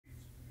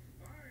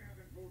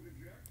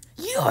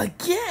You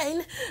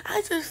again?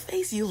 I just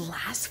faced you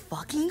last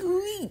fucking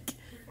week.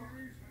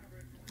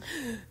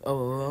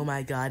 Oh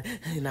my god,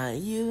 not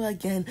you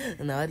again.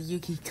 Not you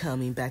keep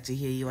coming back to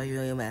hear you while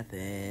you're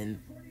laughing.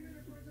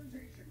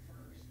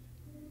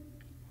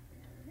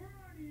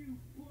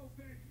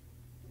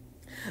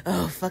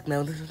 Oh fuck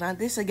no, not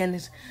this again.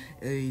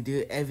 You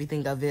do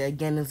everything of it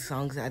again in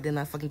songs. I did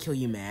not fucking kill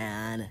you,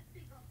 man.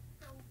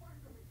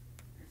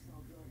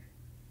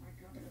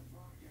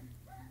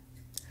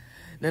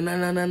 No,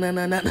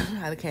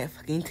 I can't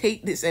fucking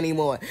take this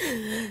anymore.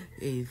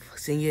 Hey,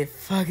 sing it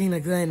fucking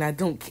again.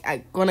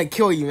 I'm gonna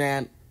kill you,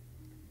 man.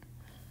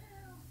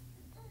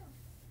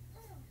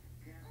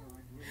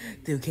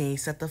 Dude, can you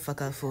shut the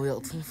fuck up for real?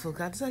 For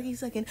God's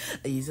second.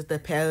 Is it the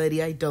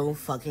parody? I don't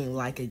fucking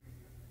like it.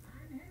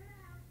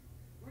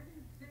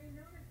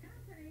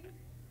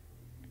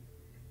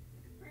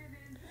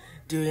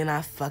 Dude, you're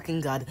not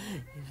fucking God.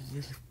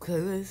 You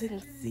couldn't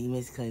see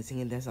me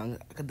singing that song.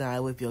 I could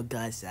die with your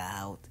guts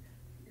out.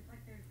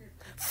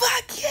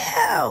 Fuck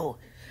you!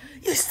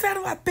 You son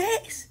of a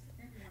bitch!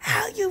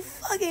 How you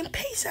fucking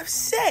piece of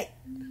shit!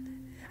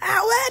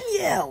 How am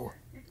you?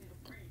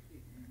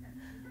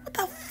 What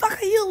the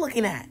fuck are you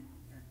looking at?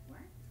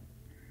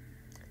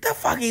 The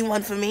fuck you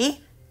want from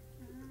me?